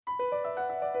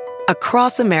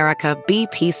Across America,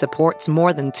 BP supports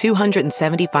more than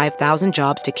 275,000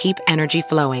 jobs to keep energy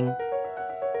flowing.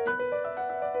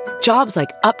 Jobs like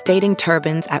updating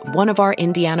turbines at one of our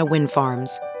Indiana wind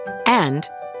farms and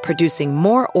producing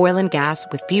more oil and gas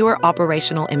with fewer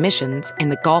operational emissions in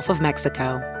the Gulf of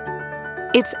Mexico.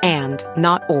 It's and,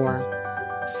 not or.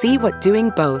 See what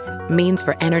doing both means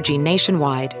for energy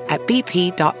nationwide at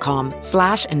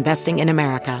bp.com/investing in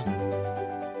America.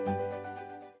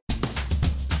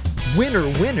 Winner,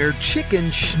 winner, chicken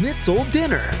schnitzel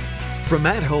dinner. From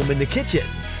at home in the kitchen,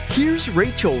 here's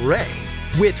Rachel Ray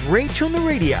with Rach on the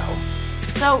Radio.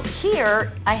 So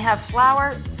here I have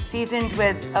flour seasoned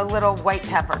with a little white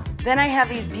pepper. Then I have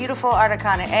these beautiful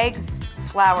Articana eggs,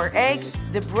 flour egg.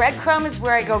 The breadcrumb is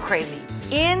where I go crazy.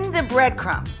 In the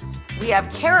breadcrumbs, we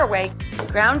have caraway,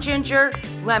 ground ginger,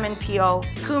 lemon peel,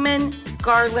 cumin,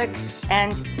 garlic,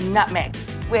 and nutmeg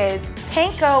with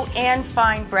panko and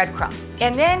fine breadcrumb.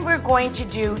 And then we're going to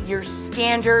do your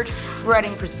standard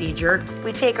breading procedure.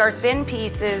 We take our thin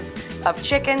pieces of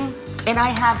chicken, and I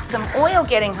have some oil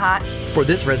getting hot. For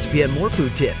this recipe and more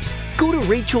food tips, go to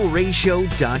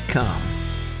RachelRayShow.com.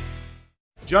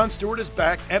 Jon Stewart is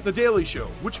back at The Daily Show,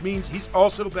 which means he's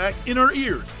also back in our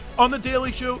ears on The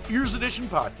Daily Show Ears Edition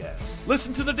podcast.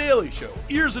 Listen to The Daily Show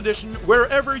Ears Edition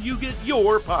wherever you get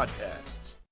your podcast.